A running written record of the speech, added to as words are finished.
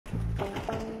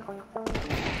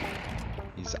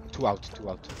Two out.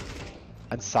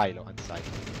 And silo. No, it's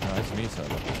me, Silo.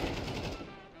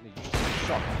 You just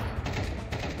shot.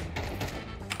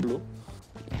 Blue.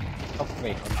 Top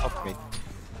mid.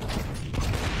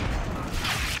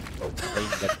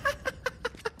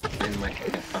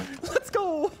 Let's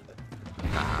go!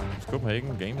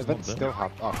 Copenhagen game is Event not still dead.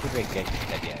 happen. Oh, Copenhagen game is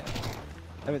dead, yeah.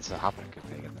 Event still happen in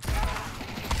Copenhagen.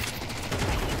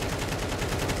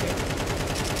 Okay.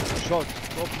 Shot.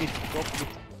 Drop mid. Shot.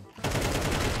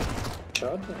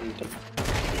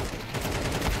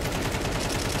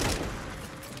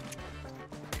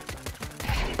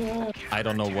 I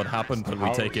don't know what happened, but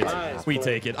we take it. We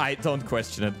take it. I don't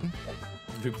question it.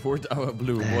 Report our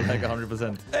blue, more like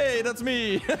 100%. Hey, that's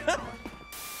me!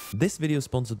 This video is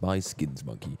sponsored by Skins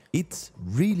Monkey. It's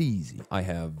really easy. I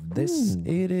have this,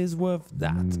 it is worth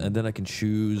that. And then I can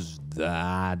choose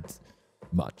that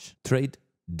much. Trade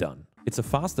done. It's a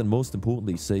fast and most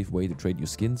importantly safe way to trade your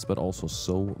skins, but also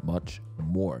so much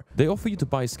more. They offer you to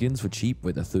buy skins for cheap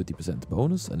with a 30%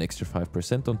 bonus, an extra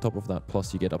 5% on top of that,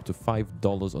 plus you get up to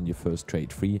 $5 on your first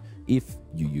trade free if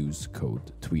you use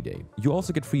code Mrtweeday. You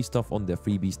also get free stuff on their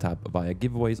freebies tab via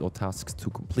giveaways or tasks to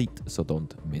complete, so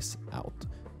don't miss out.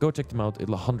 Go check them out,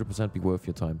 it'll 100% be worth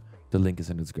your time. The link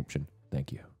is in the description.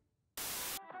 Thank you.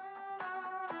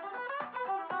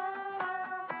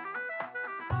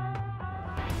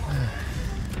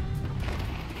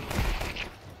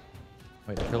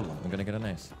 Wait, I killed one. I'm gonna get an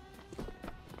ace.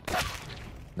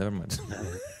 Never mind. No.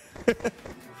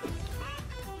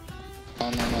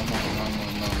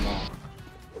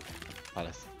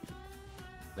 Palace.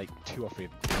 Like 2 or 3.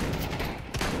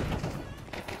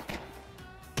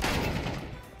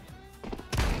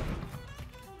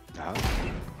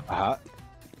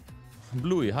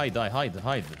 Bluey, hide.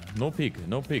 No peek.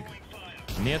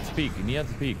 Near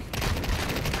the peak.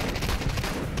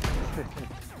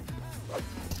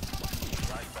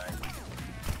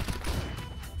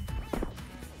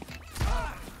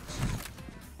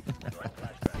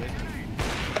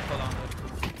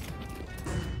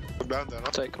 Under, no?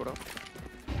 Take what up.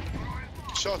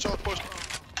 Short, push.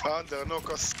 Under, no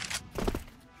cost.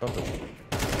 Short it.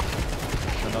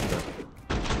 And under.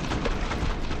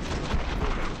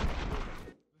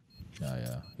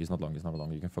 Yeah. He's not long.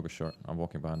 You can focus short. I'm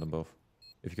walking behind them both.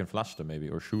 If you can flash them maybe,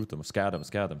 or shoot them, or scare them.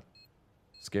 Scare him.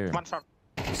 One front.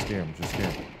 Just scare him.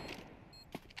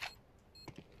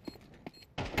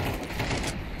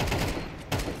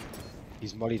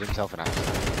 He's mollied himself an axe.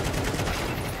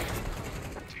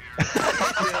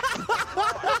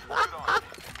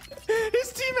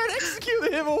 His teammate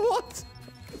executed him or what?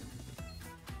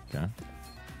 Okay.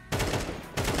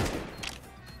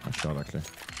 Nice shot actually.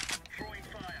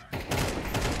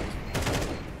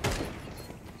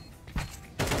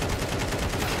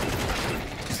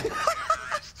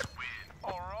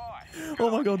 Oh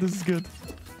my god, this is good.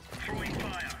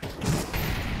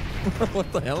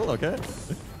 What the hell? Okay.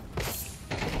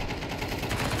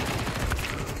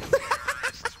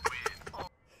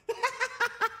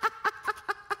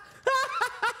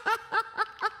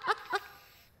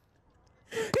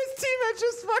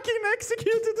 Just fucking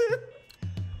executed him.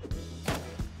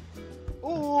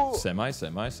 Ooh. Semi.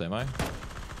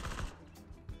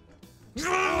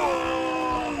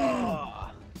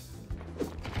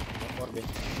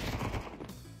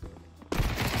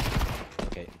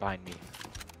 Okay, behind me.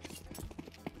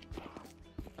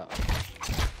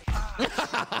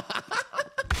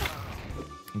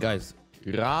 Guys,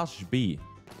 Raj B.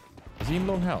 Is he in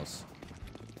long house?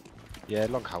 Yeah,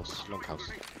 long house.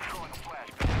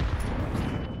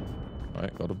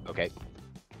 Alright, got him. Okay.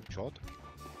 Short.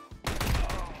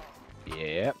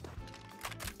 Yeah.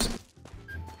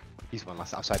 He's one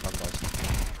last outside one, guys.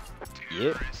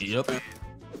 Yep.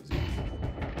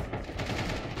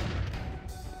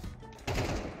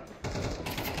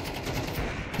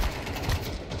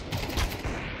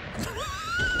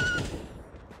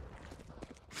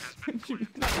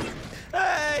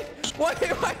 Hey! Why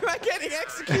am I getting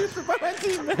executed by my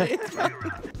teammates?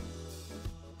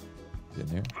 In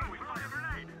here.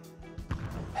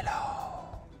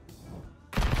 Hello.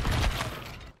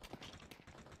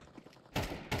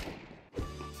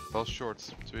 Both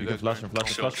shorts. So You can flash him, smoke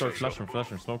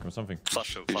him, something.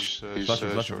 Flash him. He's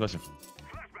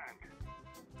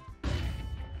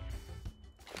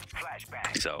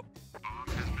out.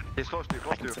 He's close to you.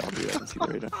 I can see the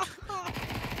radar.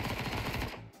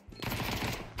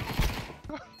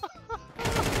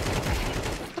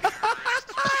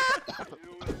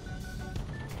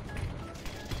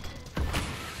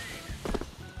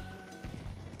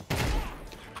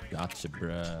 Gotcha,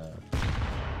 bruh.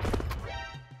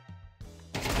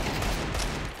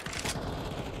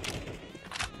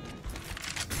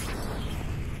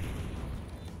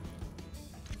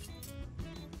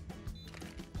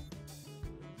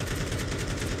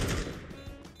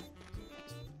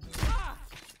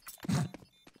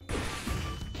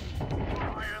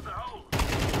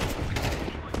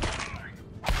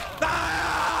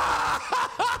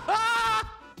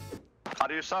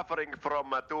 you suffering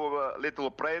from two little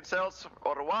brain cells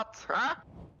or what? Huh?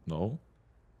 No.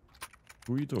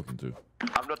 Who are you talking to?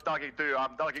 I'm not talking to you.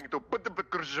 I'm talking to.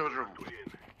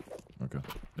 Okay.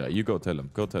 Yeah, you go tell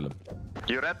him. Go tell him.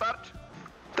 You retard?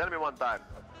 Tell me one time.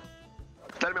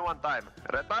 Tell me one time.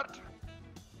 Retard?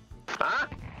 Huh?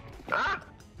 Huh?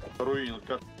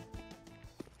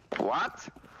 What?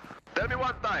 Tell me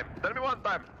one time. Tell me one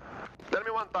time. Tell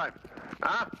me one time.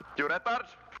 Huh? You retard?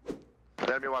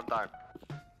 Tell me one time.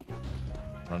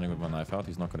 Running with my knife out.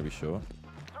 He's not going to be sure.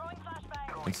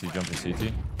 Can see jumping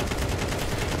CT.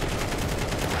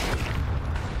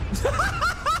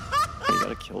 You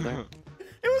got a kill there.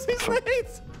 It was his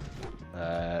mate!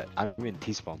 I'm in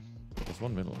T-spawn. There's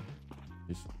one middle.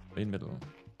 He's in middle.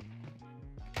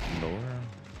 Lower.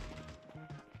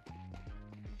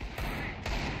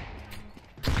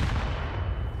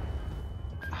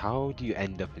 How do you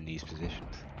end up in these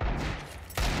positions?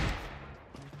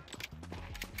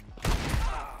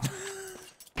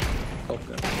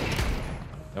 Okay.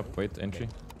 Yep, wait, entry.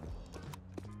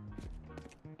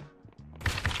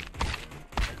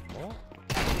 What?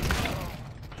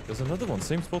 There's another one,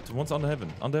 same spot. One's under heaven.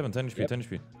 Under heaven, 10 HP, Yep. 10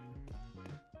 HP.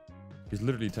 He's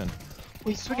literally 10.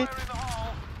 Wait, swing it!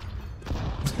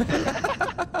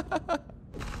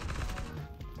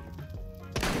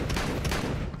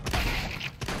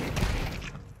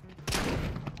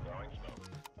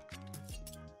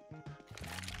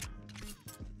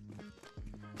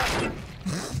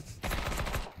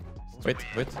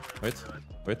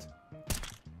 Wait.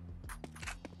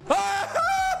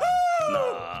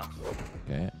 Nah.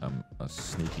 Okay, I'm a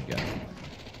sneaky guy.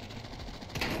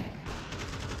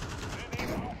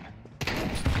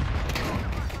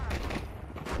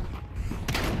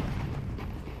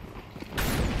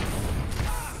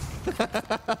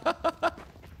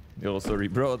 Yo, sorry,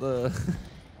 brother.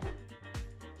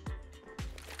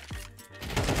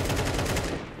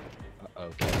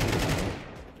 Okay.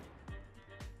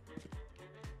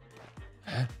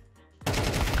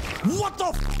 What the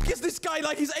f is this guy?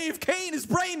 Like he's AFK in his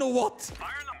brain or what?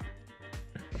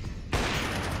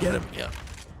 Get him, yeah.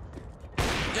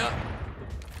 Yeah.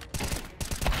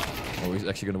 Oh, he's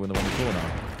actually gonna win the 1v4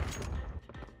 now.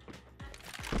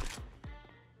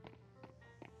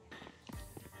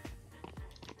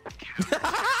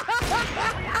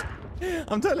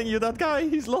 I'm telling you, that guy,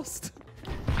 he's lost.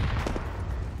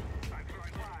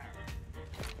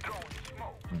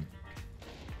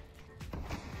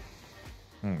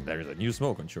 There is a new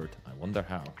smoke on short. I wonder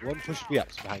how. One push me up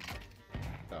behind me.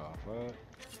 Oh, fuck.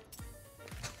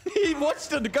 He watched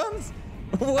the guns.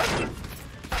 What?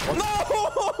 No!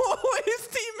 His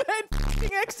teammate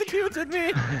f***ing executed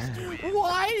me.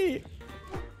 Why?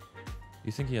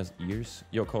 You think he has ears?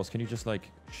 Yo, Kos, can you just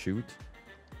like shoot?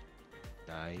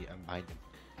 I'm behind him.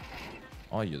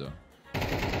 Are you though?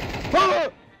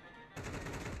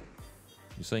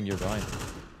 You're saying you're behind.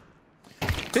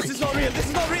 This is not real. This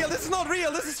is not real. This is not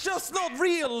real. This is just not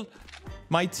real.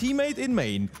 My teammate in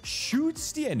main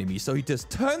shoots the enemy, so he just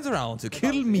turns around to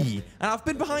kill me, and I've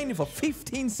been behind him for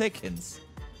 15 seconds.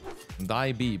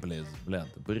 Die B, please.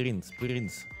 Bled. Prince.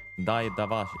 Die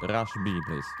Davash. Rush B,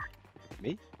 please.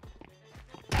 Me?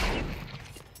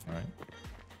 Alright.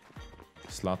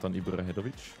 Zlatan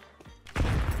Ibrahimovic.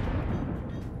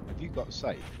 Have you got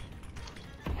sight?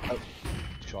 Oh,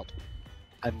 shot.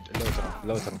 And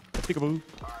low tunnel. Peekaboo.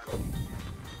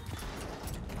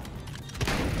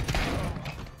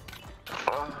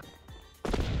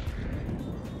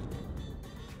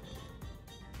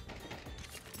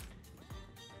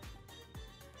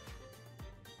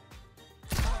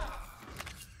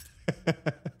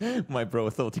 My bro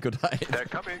thought he could hide. They're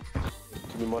coming.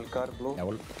 Yeah, well,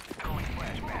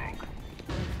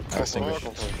 Flash of eyes.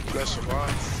 Flash of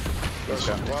eyes. Flash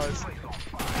of eyes.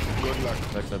 Good luck.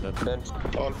 back at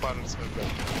that. All panels are dead.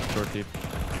 Shorty.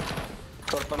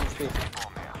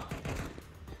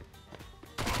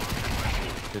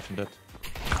 Kitchen dead.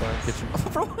 Kitchen. Oh,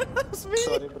 bro, that was me.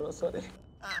 Sorry, bro, sorry.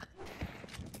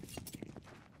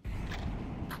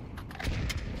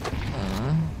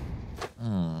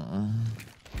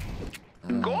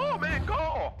 Go, man,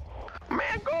 go!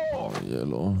 Man, go! Oh,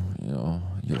 yellow. Yeah,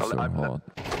 you're so hot.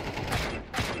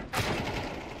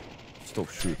 Stop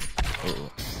shooting.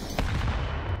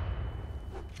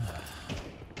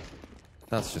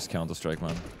 That's just Counter-Strike,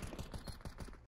 man.